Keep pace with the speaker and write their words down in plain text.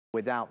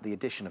without the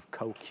addition of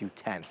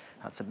CoQ10.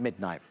 That's at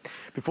midnight.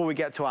 Before we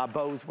get to our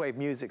Bose Wave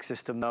music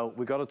system, though,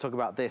 we've got to talk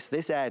about this.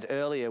 This aired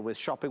earlier with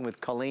Shopping with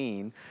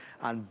Colleen,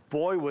 and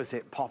boy, was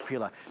it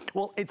popular.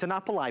 Well, it's an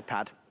Apple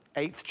iPad,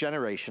 8th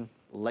generation,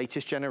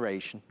 latest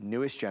generation,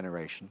 newest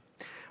generation,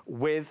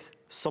 with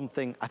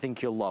something I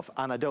think you'll love.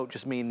 And I don't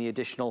just mean the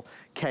additional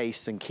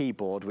case and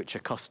keyboard, which are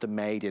custom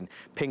made in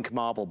pink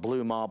marble,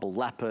 blue marble,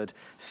 leopard,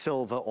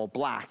 silver, or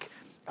black.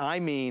 I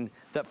mean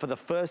that for the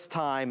first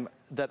time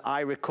that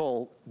I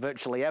recall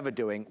virtually ever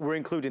doing, we're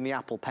including the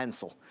Apple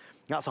Pencil.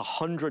 That's a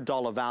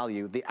 $100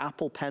 value. The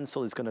Apple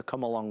Pencil is going to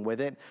come along with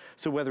it.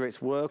 So whether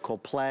it's work or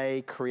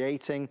play,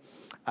 creating,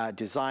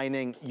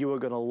 designing, you are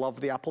going to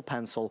love the Apple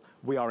Pencil.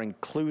 We are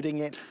including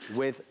it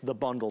with the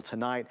bundle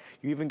tonight.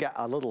 You even get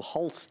a little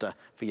holster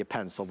for your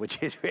pencil,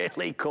 which is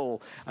really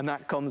cool. And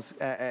that comes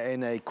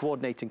in a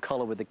coordinating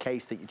color with the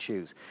case that you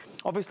choose.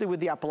 Obviously with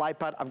the Apple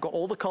iPad, I've got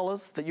all the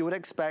colors that you would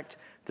expect.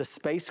 The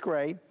space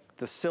gray,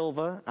 the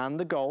silver, and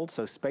the gold.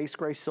 So space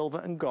gray, silver,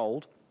 and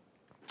gold.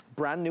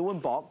 Brand new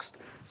and boxed.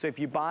 So if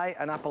you buy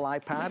an Apple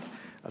iPad,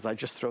 as I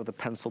just throw the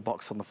pencil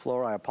box on the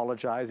floor, I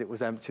apologize. It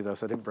was empty though,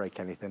 so I didn't break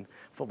anything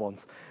for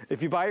once.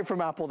 If you buy it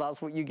from Apple,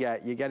 that's what you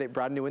get. You get it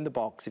brand new in the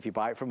box. If you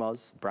buy it from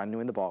us, brand new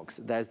in the box.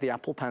 There's the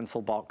Apple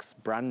Pencil box,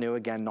 brand new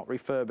again, not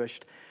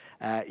refurbished.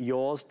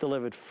 Yours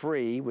delivered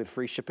free with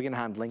free shipping and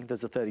handling.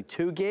 There's a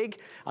 32 gig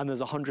and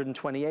there's a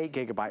 128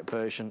 gigabyte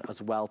version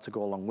as well to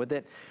go along with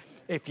it.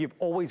 If you've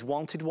always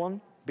wanted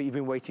one, but you've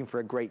been waiting for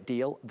a great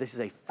deal, this is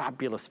a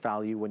fabulous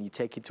value when you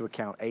take into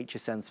account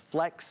HSN's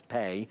Flex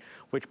Pay,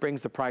 which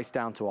brings the price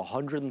down to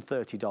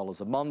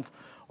 $130 a month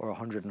or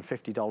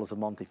 $150 a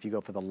month if you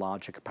go for the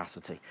larger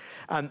capacity.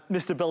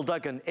 Mr. Bill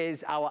Duggan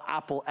is our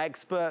Apple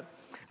expert.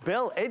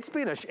 Bill, it's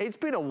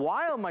been a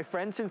while, my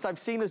friend, since I've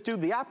seen us do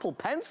the Apple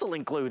Pencil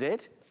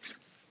included.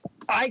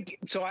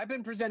 So I've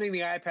been presenting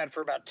the iPad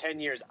for about 10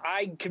 years.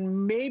 I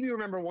can maybe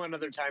remember one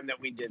other time that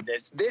we did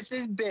this. This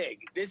is big.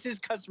 This is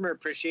Customer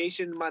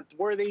Appreciation Month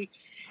worthy,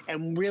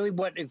 and really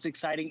what is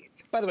exciting.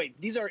 By the way,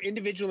 these are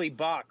individually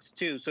boxed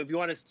too. So if you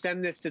want to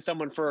send this to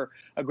someone for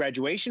a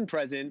graduation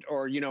present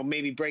or, you know,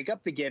 maybe break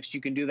up the gifts,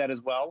 you can do that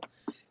as well.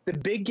 The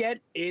big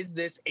get is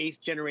this 8th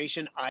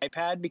generation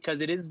iPad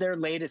because it is their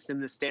latest in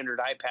the standard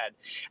iPad.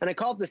 And I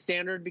call it the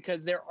standard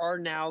because there are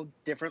now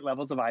different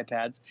levels of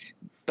iPads,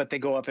 but they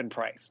go up in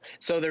price.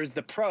 So there's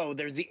the Pro,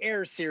 there's the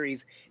Air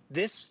series.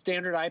 This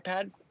standard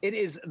iPad, it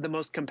is the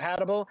most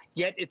compatible,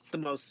 yet it's the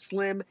most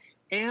slim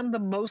and the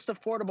most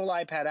affordable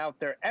iPad out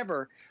there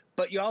ever.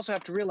 But you also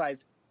have to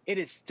realize it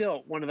is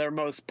still one of their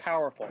most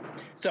powerful.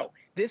 So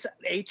this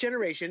 8th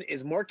generation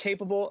is more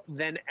capable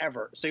than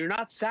ever. So you're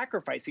not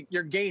sacrificing,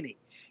 you're gaining.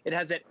 It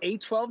has that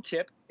A12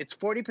 chip. It's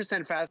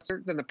 40%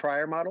 faster than the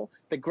prior model.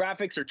 The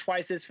graphics are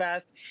twice as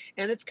fast,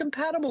 and it's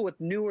compatible with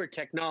newer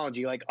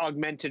technology like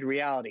augmented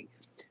reality.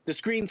 The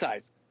screen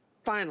size,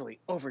 finally,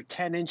 over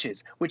 10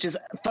 inches, which is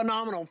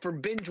phenomenal for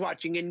binge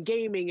watching and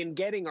gaming and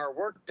getting our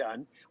work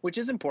done, which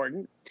is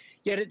important.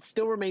 Yet it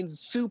still remains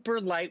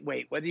super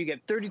lightweight, whether you get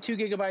 32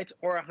 gigabytes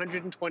or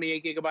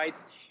 128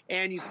 gigabytes,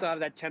 and you still have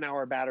that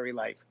 10-hour battery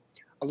life.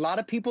 A lot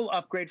of people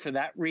upgrade for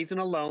that reason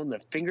alone, the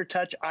Finger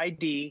Touch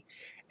ID,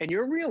 and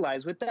you'll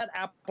realize with that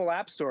Apple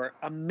App Store,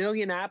 1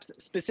 million apps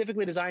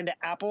specifically designed to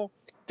Apple,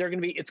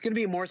 it's going to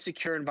be a more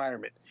secure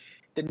environment.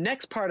 The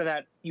next part of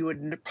that, you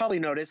would probably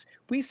notice,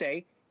 we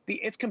say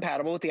it's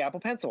compatible with the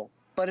Apple Pencil,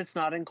 but it's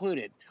not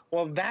included.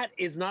 Well, that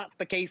is not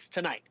the case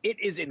tonight. It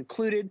is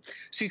included,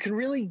 so you can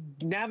really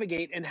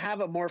navigate and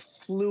have a more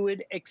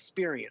fluid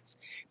experience,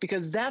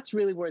 because that's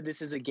really where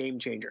this is a game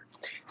changer.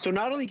 So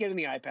not only getting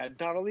the iPad,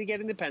 not only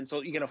getting the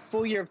pencil, you get a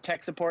full year of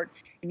tech support,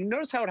 and you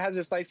notice how it has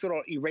this nice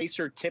little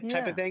eraser tip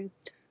type of thing.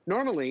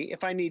 Normally,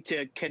 if I need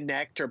to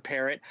connect or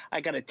pair it,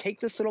 I got to take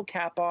this little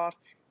cap off,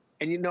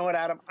 and you know what,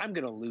 Adam? I'm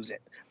going to lose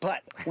it.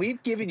 But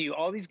we've given you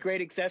all these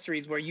great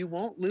accessories where you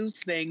won't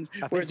lose things,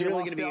 where it's really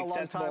going to be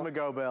accessible. A long time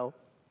ago, Bill.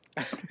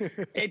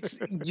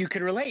 You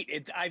can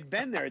relate. I've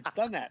been there. It's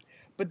done that.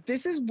 But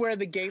this is where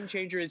the game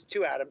changer is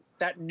too, Adam.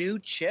 That new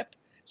chip.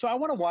 So I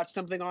want to watch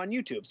something on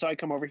YouTube. So I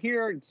come over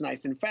here. It's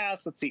nice and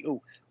fast. Let's see.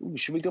 Ooh,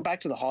 should we go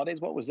back to the holidays?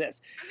 What was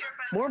this?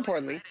 More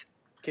importantly,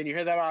 can you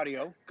hear that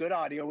audio? Good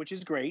audio, which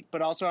is great.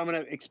 But also I'm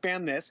going to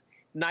expand this.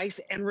 Nice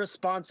and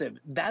responsive.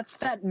 That's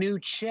that new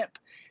chip.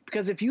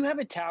 Because if you have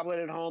a tablet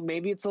at home,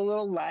 maybe it's a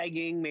little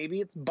lagging,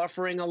 maybe it's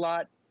buffering a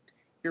lot,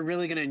 you're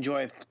really going to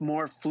enjoy a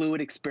more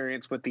fluid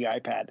experience with the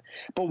iPad.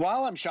 But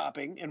while I'm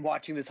shopping and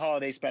watching this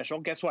holiday special,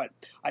 guess what?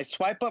 I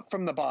swipe up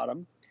from the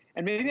bottom,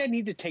 and maybe I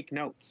need to take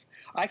notes.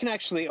 I can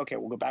actually, okay,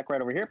 we'll go back right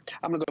over here.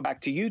 I'm going to go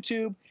back to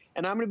YouTube,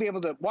 and I'm going to be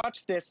able to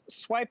watch this,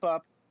 swipe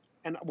up,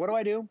 and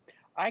what do?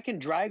 I can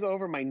drag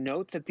over my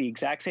notes at the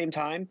exact same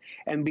time,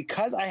 and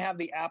because I have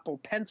the Apple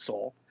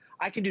Pencil,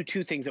 I can do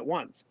two things at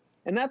once.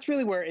 And that's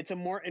really where it's a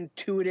more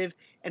intuitive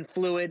and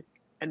fluid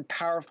and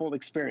powerful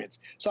experience.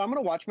 So I'm going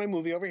to watch my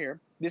movie over here.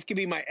 This could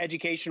be my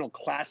educational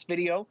class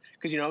video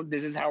because, you know,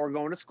 this is how we're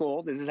going to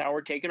school. This is how we're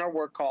taking our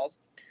work calls.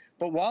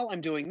 But while I'm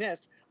doing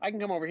this, I can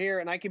come over here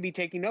and I can be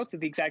taking notes at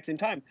the exact same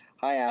time.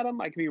 Hi,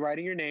 Adam. I could be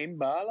writing your name,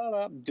 blah, blah,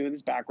 blah. I'm doing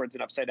this backwards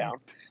and upside down.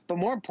 But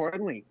more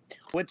importantly,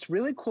 what's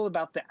really cool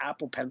about the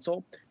Apple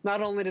Pencil,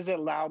 not only does it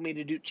allow me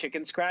to do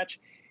chicken scratch,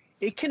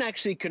 it can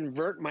actually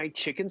convert my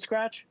chicken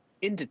scratch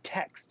into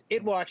text.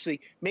 It will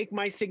actually make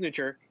my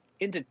signature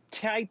into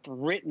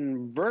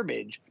typewritten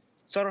verbiage,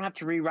 so I don't have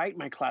to rewrite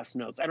my class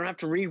notes. I don't have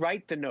to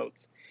rewrite the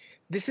notes.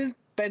 This has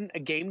been a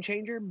game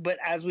changer, but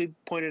as we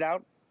pointed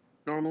out,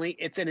 normally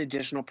it's an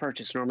additional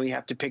purchase. Normally you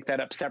have to pick that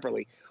up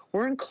separately.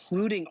 We're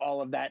including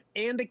all of that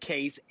and a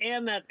case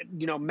and that,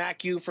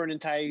 Mac U for an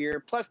entire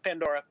year plus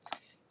Pandora.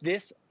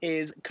 This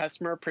is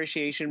Customer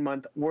Appreciation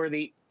Month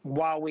worthy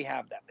while we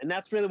have them. And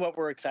that's really what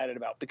we're excited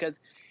about, because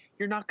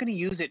you're not going to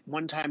use it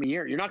one time a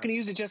year. You're not going to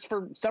use it just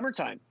for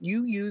summertime.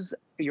 You use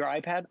your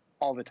iPad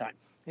all the time.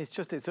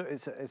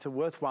 It's a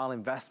worthwhile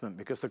investment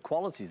because the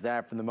quality's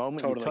there from the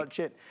moment you touch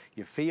it,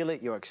 you feel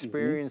it, you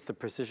experience the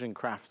precision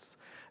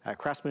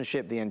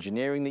craftsmanship, the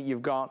engineering that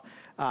you've got.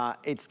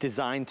 It's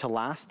designed to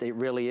last, it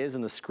really is,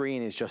 and the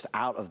screen is just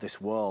out of this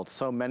world.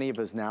 So many of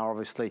us now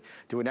obviously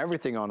doing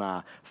everything on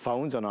our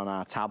phones and on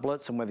our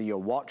tablets, and whether you're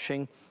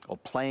watching or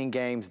playing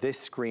games, this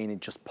screen, it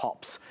just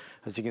pops.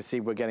 As you can see,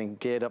 we're getting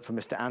geared up for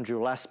Mr.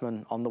 Andrew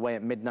Lessman on the way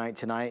at midnight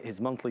tonight,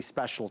 his monthly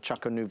special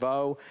Choco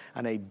Nouveau,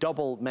 and a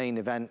double main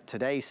event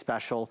today's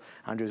special,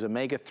 Andrew's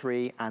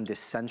Omega-3 and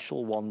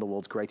Essential One, the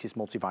world's greatest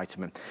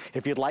multivitamin.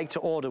 If you'd like to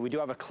order, we do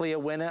have a clear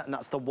winner, and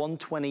that's the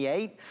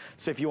 128.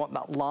 So if you want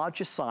that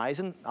larger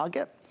size, and I'll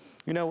get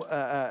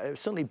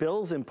certainly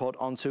Bill's input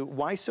onto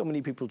why so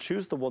many people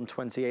choose the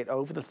 128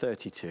 over the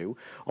 32.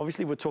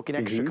 Obviously, we're talking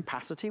extra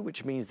capacity,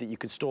 which means that you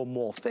could store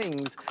more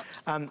things.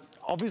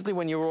 Obviously,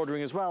 when you're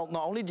ordering as well,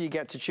 not only do you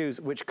get to choose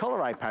which color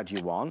iPad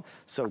you want,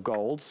 so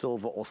gold,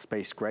 silver, or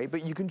space gray,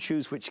 but you can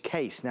choose which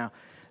case. Now,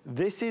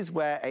 this is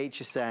where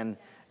HSN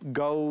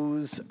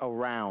goes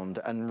around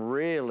and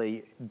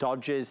really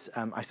dodges,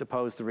 I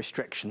suppose, the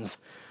restrictions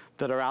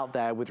that are out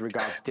there with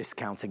regards to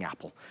discounting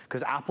Apple,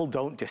 because Apple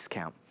don't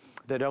discount.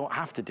 They don't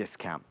have to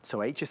discount. So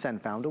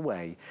HSN found a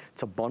way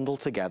to bundle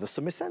together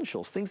some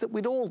essentials, things that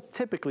we'd all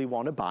typically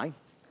want to buy.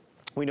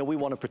 We know we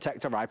want to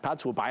protect our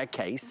iPads, we'll buy a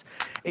case.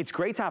 It's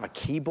great to have a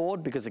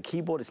keyboard, because a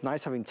keyboard, it's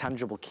nice having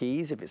tangible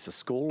keys if it's for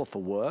school or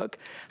for work.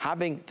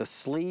 Having the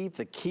sleeve,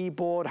 the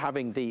keyboard,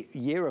 having the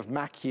year of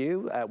Mac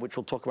U, which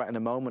we'll talk about in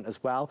a moment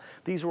as well.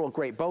 These are all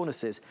great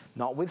bonuses,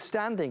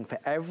 notwithstanding for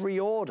every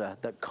order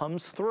that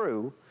comes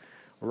through.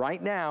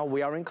 Right now,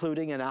 we are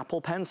including an Apple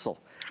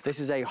Pencil. This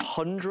is a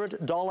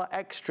 $100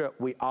 extra.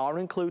 We are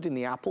including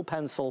the Apple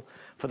Pencil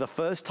for the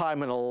first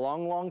time in a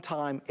long, long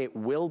time. It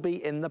will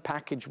be in the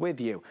package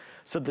with you.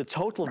 So the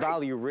total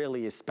value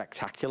really is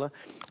spectacular.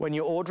 When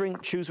you're ordering,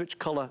 choose which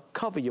color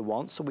cover you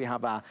want. So we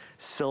have our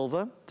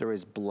silver, there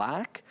is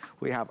black,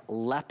 we have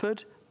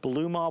leopard,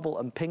 blue marble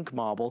and pink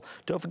marble.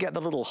 Don't forget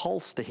the little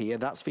holster here.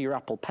 That's for your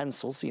Apple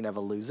Pencil, so you never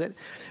lose it.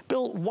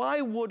 Bill,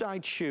 why would I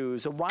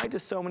choose, or why do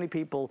so many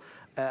people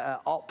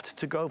opt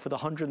to go for the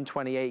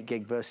 128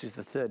 gig versus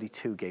the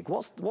 32 gig?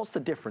 What's the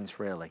difference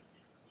really?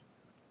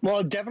 Well,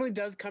 it definitely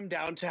does come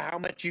down to how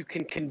much you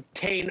can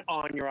contain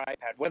on your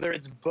iPad, whether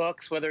it's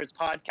books, whether it's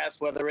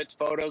podcasts, whether it's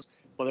photos,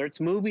 whether it's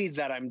movies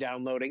that I'm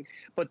downloading.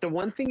 But the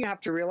one thing you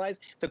have to realize,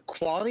 the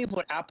quality of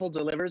what Apple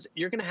delivers,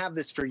 you're going to have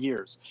this for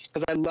years.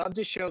 Because I love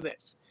to show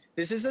this.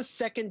 This is a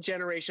second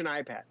generation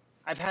iPad.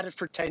 I've had it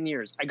for 10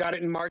 years. I got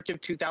it in March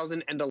of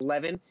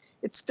 2011.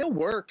 It still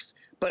works,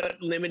 but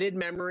limited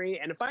memory.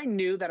 And if I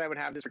knew that I would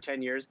have this for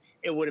 10 years,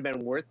 it would have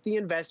been worth the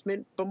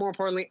investment. But more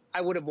importantly,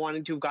 I would have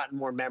wanted to have gotten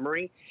more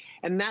memory.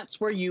 And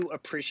that's where you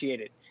appreciate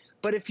it.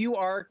 But if you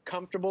are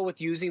comfortable with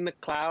using the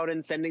cloud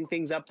and sending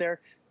things up there,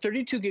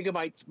 32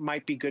 gigabytes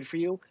might be good for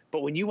you.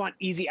 But when you want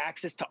easy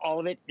access to all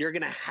of it, you're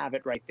going to have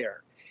it right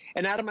there.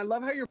 And Adam, I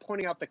love how you're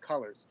pointing out the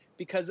colors,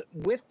 because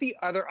with the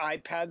other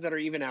iPads that are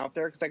even out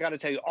there, because I got to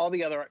tell you, all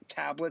the other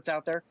tablets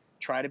out there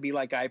try to be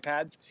like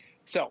iPads.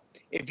 So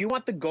if you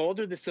want the gold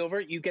or the silver,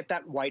 you get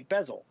that white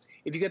bezel.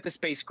 If you get the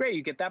space gray,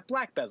 you get that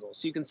black bezel,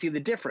 so you can see the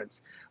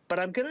difference. But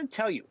I'm going to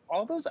tell you,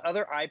 all those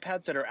other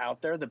iPads that are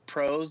out there, the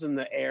Pros and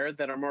the Air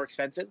that are more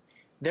expensive,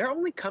 they're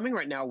only coming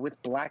right now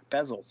with black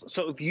bezels.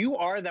 So if you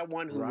are that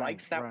one who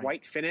likes that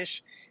white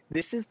finish,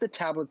 this is the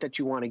tablet that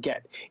you want to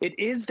get. It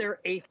is their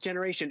 8th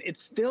generation.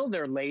 It's still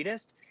their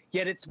latest,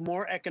 yet it's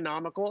more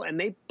economical, and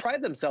they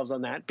pride themselves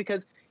on that,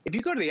 because if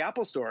you go to the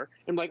Apple store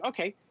and be like,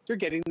 okay, you're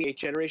getting the 8th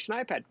generation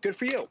iPad, good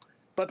for you.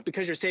 But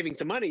because you're saving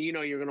some money, you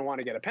know you're going to want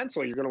to get a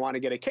pencil, you're going to want to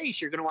get a case,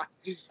 you're going to want.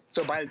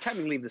 So by the time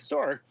you leave the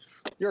store,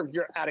 you're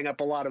adding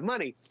up a lot of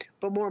money.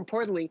 But more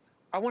importantly,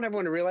 I want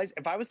everyone to realize,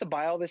 if I was to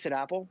buy all this at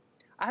Apple,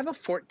 I have a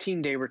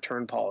 14-day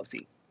return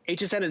policy.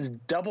 HSN has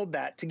doubled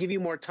that to give you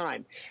more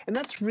time. And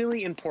that's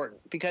really important,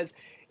 because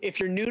if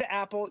you're new to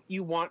Apple,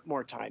 you want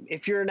more time.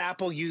 If you're an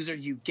Apple user,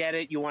 you get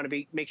it. You want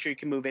to make sure you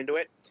can move into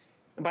it.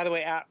 And by the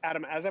way,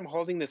 Adam, as I'm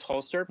holding this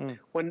holster,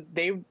 when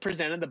they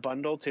presented the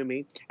bundle to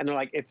me, and they're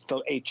like, it's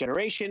the 8th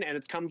generation, and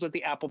it comes with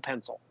the Apple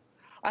Pencil.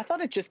 I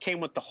thought it just came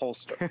with the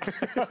holster.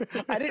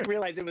 I didn't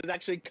realize it was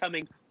actually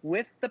coming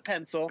with the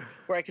pencil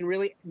where I can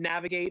really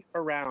navigate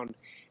around.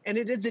 And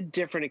it is a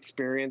different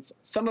experience.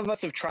 Some of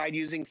us have tried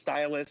using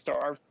stylus or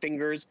our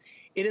fingers.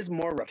 It is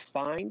more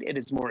refined. It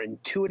is more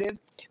intuitive.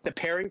 The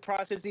pairing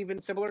process is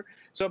even similar.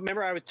 So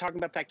remember I was talking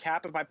about that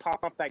cap. If I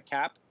pop off that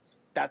cap,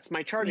 that's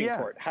my charging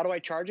port. How do I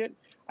charge it?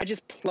 I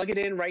just plug it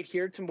in right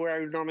here to where I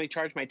would normally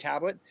charge my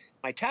tablet.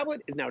 My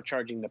tablet is now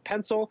charging the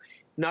pencil.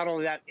 Not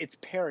only that, it's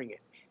pairing it.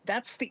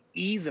 That's the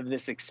ease of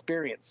this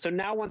experience. So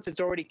now once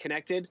it's already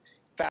connected,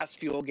 fast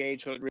fuel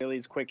gauge, so it really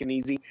is quick and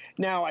easy.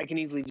 Now I can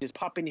easily just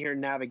pop in here and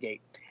navigate.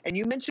 And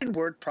you mentioned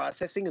word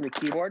processing in the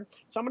keyboard.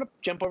 So I'm going to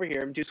jump over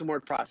here and do some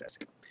word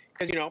processing.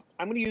 Because, you know,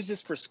 I'm going to use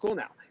this for school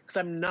now. Because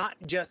I'm not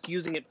just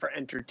using it for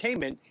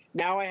entertainment.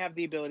 Now I have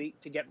the ability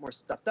to get more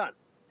stuff done.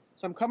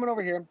 So I'm coming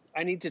over here.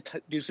 I need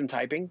to do some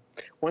typing.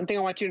 One thing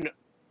I want you to know,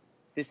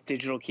 this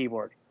digital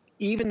keyboard,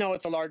 even though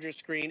it's a larger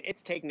screen,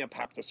 it's taking up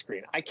half the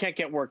screen. I can't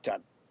get work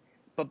done.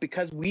 But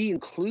because we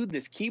include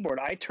this keyboard,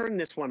 I turn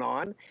this one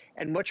on,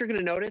 and what you're going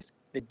to notice,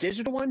 the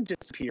digital one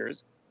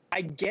disappears.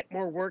 I get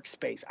more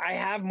workspace. I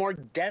have more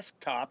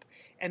desktop,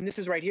 and this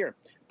is right here.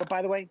 But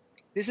by the way,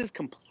 this is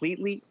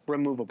completely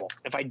removable.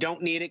 If I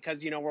don't need it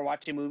because, you know, we're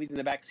watching movies in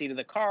the back seat of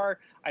the car,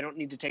 I don't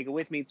need to take it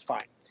with me, it's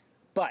fine.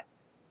 But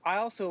I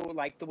also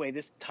like the way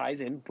this ties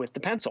in with the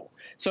pencil.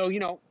 So, you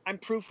know, I'm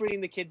proofreading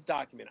the kid's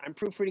document. I'm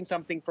proofreading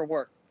something for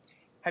work.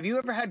 Have you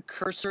ever had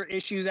cursor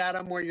issues,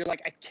 Adam, where you're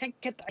like, I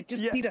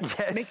just need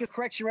to make a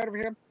correction right over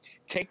here?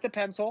 Take the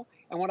pencil,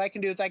 and what I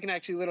can do is I can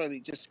actually literally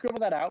just scribble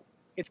that out.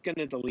 It's going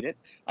to delete it.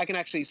 I can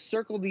actually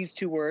circle these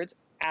two words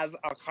as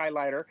a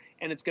highlighter,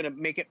 and it's going to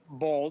make it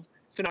bold.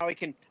 So now I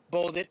can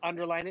bold it,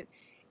 underline it.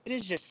 It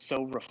is just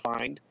so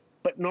refined.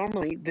 But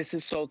normally, this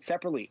is sold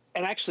separately.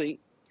 And actually,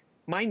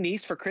 my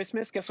niece for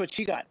Christmas, guess what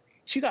she got?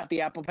 She got the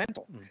Apple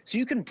Pencil. So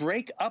you can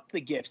break up the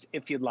gifts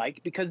if you'd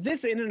like, because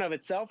this in and of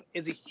itself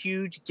is a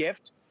huge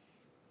gift.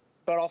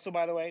 But also,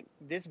 by the way,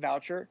 this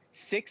voucher,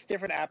 6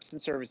 different apps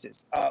and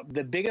services.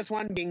 The biggest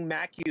one being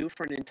MacU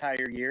for an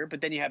entire year,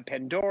 but then you have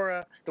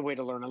Pandora, the way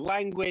to learn a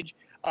language,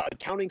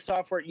 accounting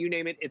software, you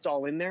name it, it's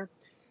all in there.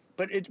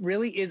 But it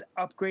really is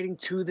upgrading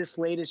to this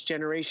latest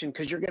generation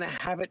because you're going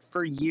to have it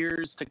for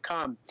years to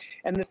come.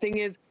 And the thing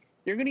is,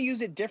 you're going to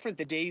use it different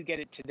the day you get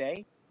it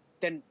today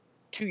than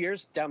 2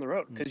 years down the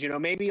road, because, you know,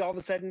 maybe all of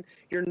a sudden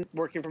you're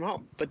working from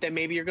home, but then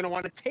maybe you're going to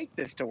want to take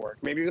this to work.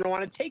 Maybe you're going to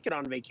want to take it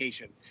on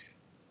vacation.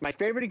 My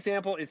favorite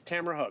example is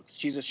Tamara Hooks.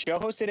 She's a show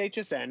host at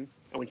HSN, and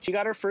when she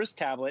got her first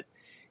tablet,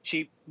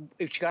 she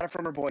got it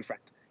from her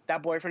boyfriend.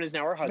 That boyfriend is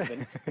now her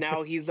husband.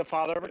 Now he's the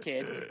father of her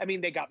kid. I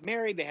mean, they got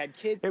married, they had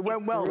kids. It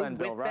went well then,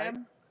 Bill, right?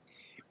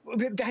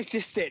 That's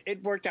just it.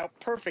 It worked out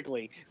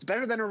perfectly. It's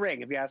better than a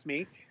ring, if you ask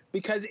me,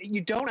 because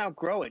you don't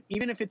outgrow it.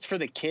 Even if it's for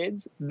the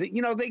kids,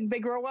 you know, they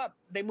grow up.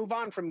 They move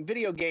on from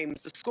video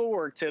games to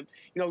schoolwork to,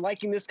 you know,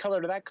 liking this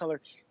color to that color.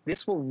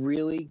 This will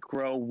really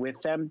grow with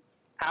them.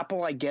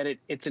 Apple, I get it.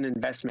 It's an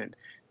investment.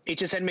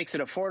 HSN makes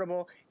it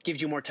affordable,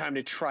 gives you more time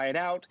to try it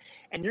out,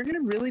 and you're going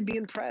to really be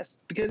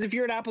impressed. Because if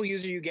you're an Apple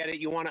user, you get it.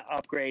 You want to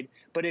upgrade.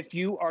 But if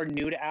you are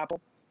new to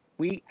Apple,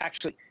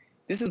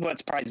 this is what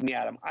surprised me,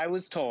 Adam. I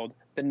was told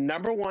the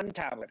 #1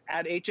 tablet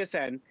at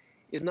HSN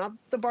is not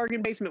the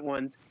bargain basement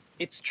ones.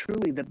 It's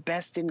truly the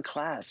best in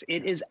class.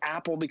 It is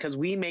Apple because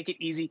we make it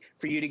easy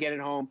for you to get it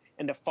home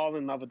and to fall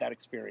in love with that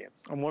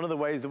experience. And one of the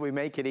ways that we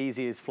make it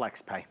easy is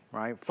FlexPay,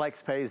 right?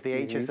 FlexPay is the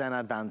HSN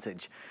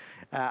advantage.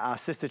 Our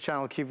sister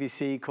channel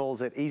QVC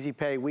calls it Easy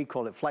Pay. We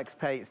call it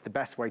FlexPay. It's the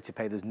best way to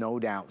pay, there's no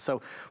doubt.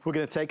 So we're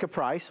going to take a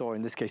price, or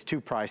in this case, 2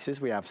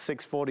 prices. We have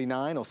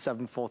 $649 or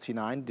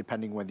 $749,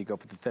 depending whether you go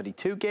for the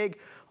 32 gig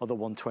or the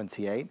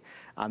 128.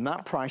 And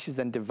that price is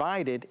then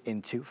divided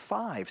into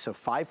 5. So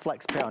 5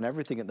 FlexPay on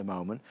everything at the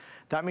moment.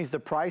 That means the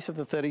price of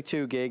the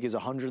 32 gig is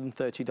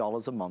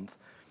 $130 a month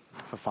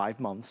for 5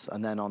 months,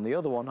 and then on the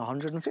other one,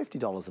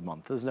 $150 a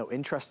month. There's no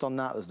interest on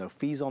that, there's no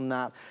fees on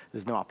that,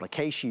 there's no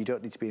application, you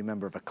don't need to be a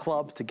member of a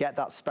club to get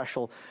that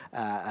special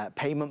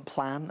payment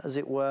plan, as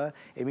it were.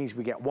 It means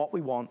we get what we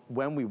want,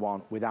 when we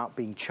want, without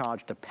being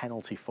charged a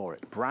penalty for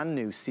it. Brand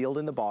new, sealed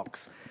in the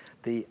box,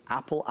 the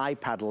Apple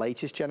iPad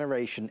latest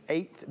generation,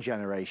 8th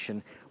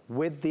generation,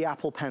 with the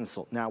Apple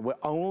Pencil. Now, we're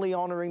only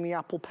honoring the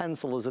Apple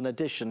Pencil as an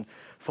addition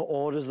for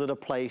orders that are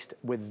placed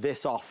with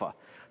this offer.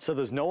 So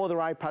there's no other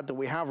iPad that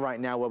we have right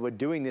now where we're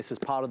doing this as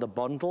part of the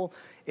bundle.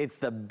 It's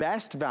the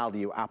best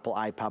value Apple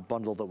iPad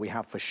bundle that we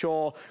have for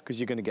sure, because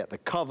you're gonna get the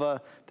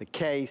cover, the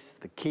case,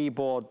 the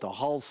keyboard, the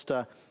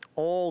holster,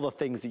 all the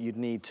things that you'd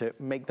need to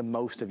make the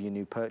most of your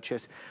new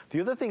purchase.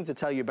 The other thing to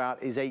tell you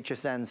about is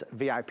HSN's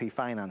VIP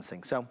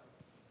financing. So,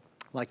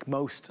 like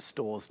most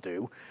stores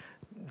do,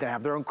 they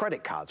have their own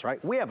credit cards,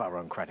 right? We have our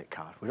own credit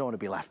card. We don't want to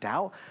be left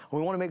out.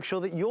 We want to make sure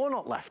that you're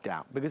not left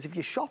out, because if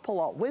you shop a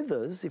lot with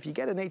us, if you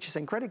get an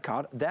HSN credit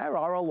card, there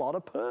are a lot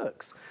of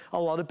perks, a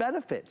lot of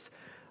benefits.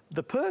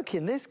 The perk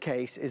in this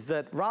case is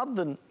that rather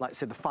than, like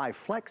say, the 5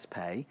 flex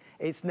pay,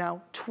 it's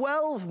now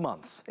 12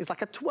 months. It's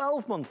like a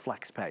 12-month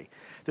flex pay.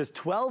 There's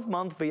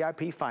 12-month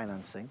VIP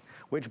financing,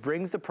 which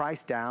brings the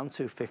price down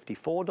to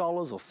 $54 or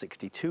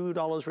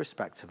 $62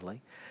 respectively.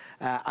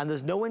 And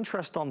there's no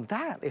interest on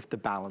that if the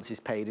balance is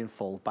paid in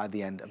full by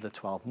the end of the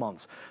 12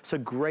 months. So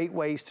great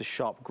ways to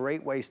shop,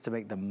 great ways to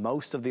make the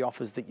most of the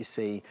offers that you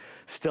see.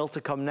 Still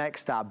to come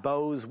next, our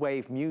Bose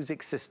Wave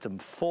Music System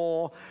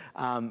 4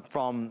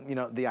 from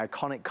the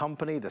iconic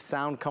company, the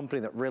sound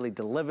company that really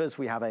delivers.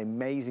 We have an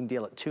amazing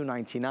deal at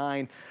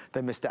 $299.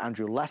 Then Mr.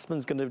 Andrew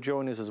Lessman's going to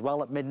join us as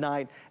well at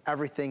midnight.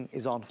 Everything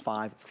is on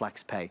 5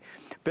 flex pay.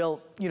 Bill,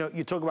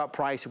 you talk about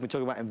price and we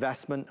talk about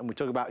investment and we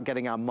talk about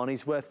getting our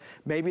money's worth.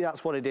 Maybe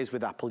that's what it is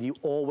with Apple. You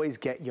always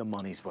get your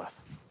money's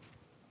worth.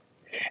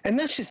 And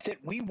that's just it.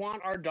 We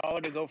want our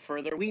dollar to go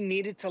further. We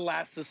need it to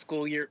last the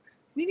school year.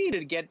 We needed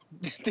to get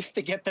this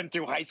to get them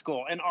through high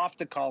school and off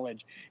to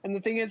college. And the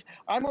thing is,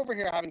 I'm over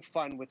here having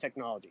fun with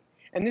technology.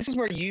 And this is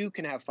where you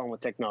can have fun with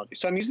technology.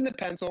 So I'm using the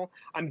pencil,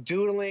 I'm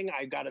doodling,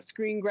 I've got a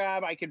screen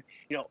grab, I could,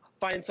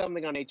 find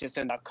something on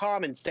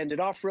hsn.com and send it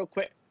off real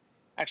quick.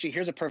 Actually,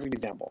 here's a perfect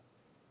example.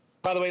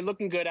 By the way,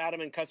 looking good,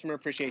 Adam, and Customer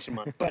Appreciation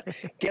Month. But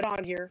get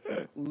on here,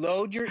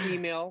 load your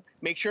email,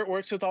 make sure it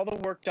works with all the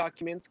work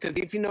documents, because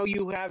if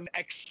you have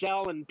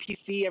Excel and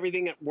PC,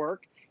 everything at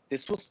work,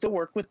 this will still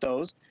work with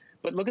those.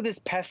 But look at this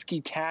pesky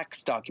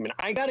tax document.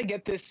 I got to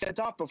get this sent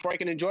off before I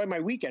can enjoy my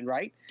weekend,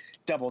 right?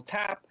 Double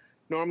tap.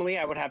 Normally,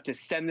 I would have to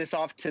send this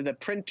off to the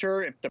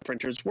printer. If the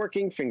printer's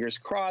working, fingers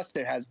crossed,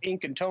 it has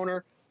ink and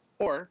toner,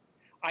 or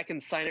I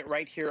can sign it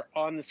right here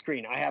on the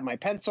screen. I have my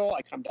pencil.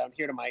 I come down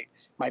here to my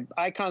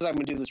icons. I'm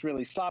going to do this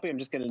really sloppy. I'm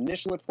just going to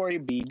initial it for you,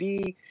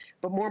 BD.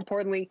 But more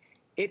importantly,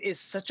 it is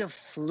such a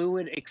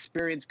fluid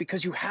experience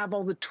because you have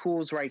all the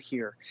tools right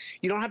here.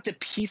 You don't have to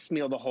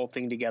piecemeal the whole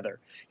thing together.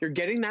 You're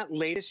getting that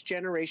latest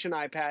generation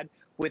iPad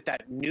with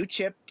that new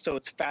chip, so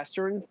it's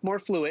faster and more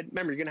fluid.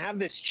 Remember, you're going to have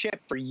this chip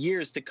for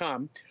years to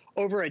come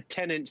over a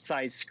 10-inch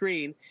size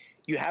screen.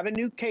 You have a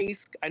new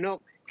case. I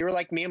know you're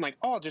like me, I'm like,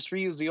 oh, I'll just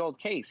reuse the old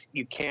case.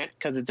 You can't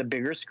because it's a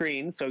bigger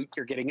screen, so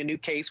you're getting a new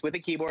case with a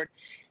keyboard.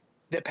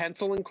 The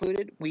pencil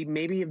included. We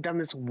maybe have done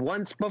this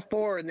once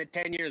before in the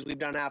 10 years we've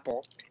done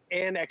Apple,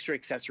 and extra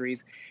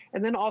accessories.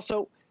 And then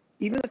also,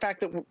 even the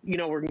fact that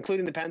we're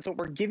including the pencil,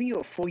 we're giving you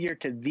a full year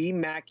to the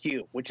Mac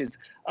U, which is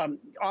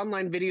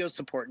online video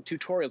support and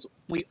tutorials.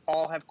 We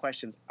all have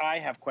questions. I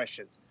have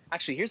questions.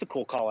 Actually, here's a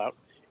cool call out.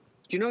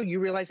 Do you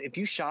realize if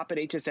you shop at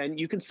HSN,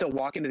 you can still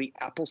walk into the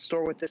Apple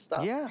store with this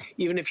stuff? Yeah.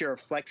 Even if you're a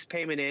flex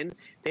payment in,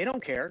 they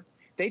don't care.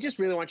 They just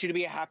really want you to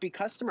be a happy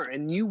customer,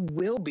 and you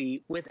will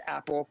be with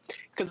Apple.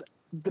 Because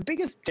the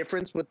biggest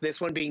difference with this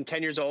one being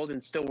 10 years old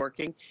and still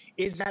working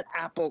is that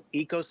Apple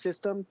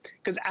ecosystem.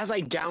 Because as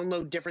I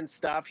download different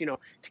stuff, to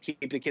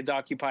keep the kids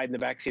occupied in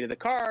the backseat of the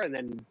car, and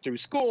then through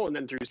school, and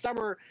then through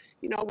summer,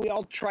 we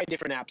all try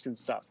different apps and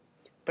stuff.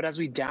 But as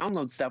we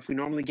download stuff, we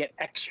normally get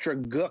extra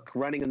gook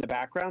running in the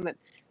background that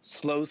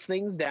slows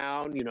things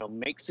down,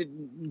 makes it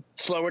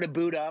slower to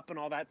boot up and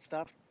all that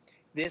stuff.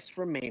 This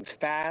remains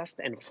fast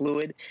and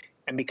fluid.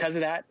 And because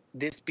of that,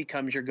 this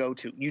becomes your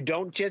go-to. You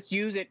don't just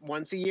use it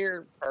once a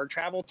year or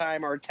travel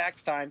time or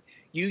tax time.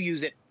 You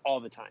use it all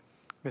the time.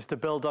 Mr.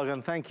 Bill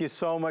Duggan, thank you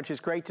so much.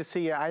 It's great to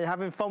see you. Are you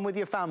having fun with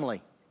your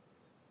family?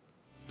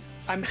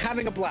 I'm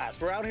having a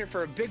blast. We're out here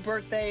for a big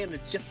birthday, and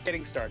it's just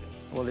getting started.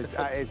 Well,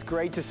 it's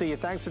great to see you.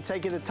 Thanks for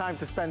taking the time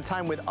to spend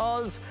time with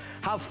us.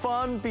 Have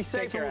fun, be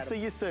safe, and we'll see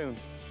you soon.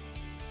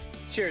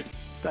 Cheers.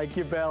 Thank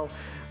you, Bill.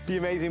 The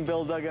amazing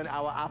Bill Duggan,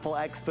 our Apple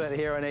expert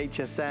here on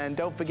HSN.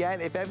 Don't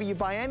forget, if ever you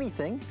buy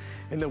anything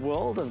in the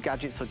world of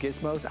gadgets or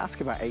gizmos,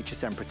 ask about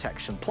HSN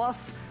Protection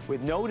Plus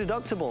with no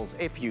deductibles.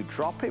 If you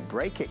drop it,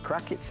 break it,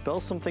 crack it, spill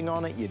something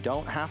on it, you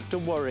don't have to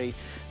worry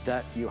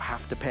that you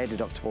have to pay a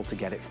deductible to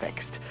get it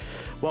fixed.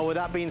 Well, with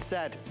that being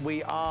said,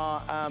 we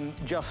are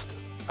just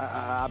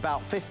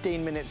about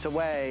 15 minutes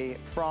away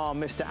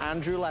from Mr.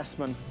 Andrew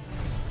Lessman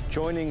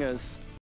joining us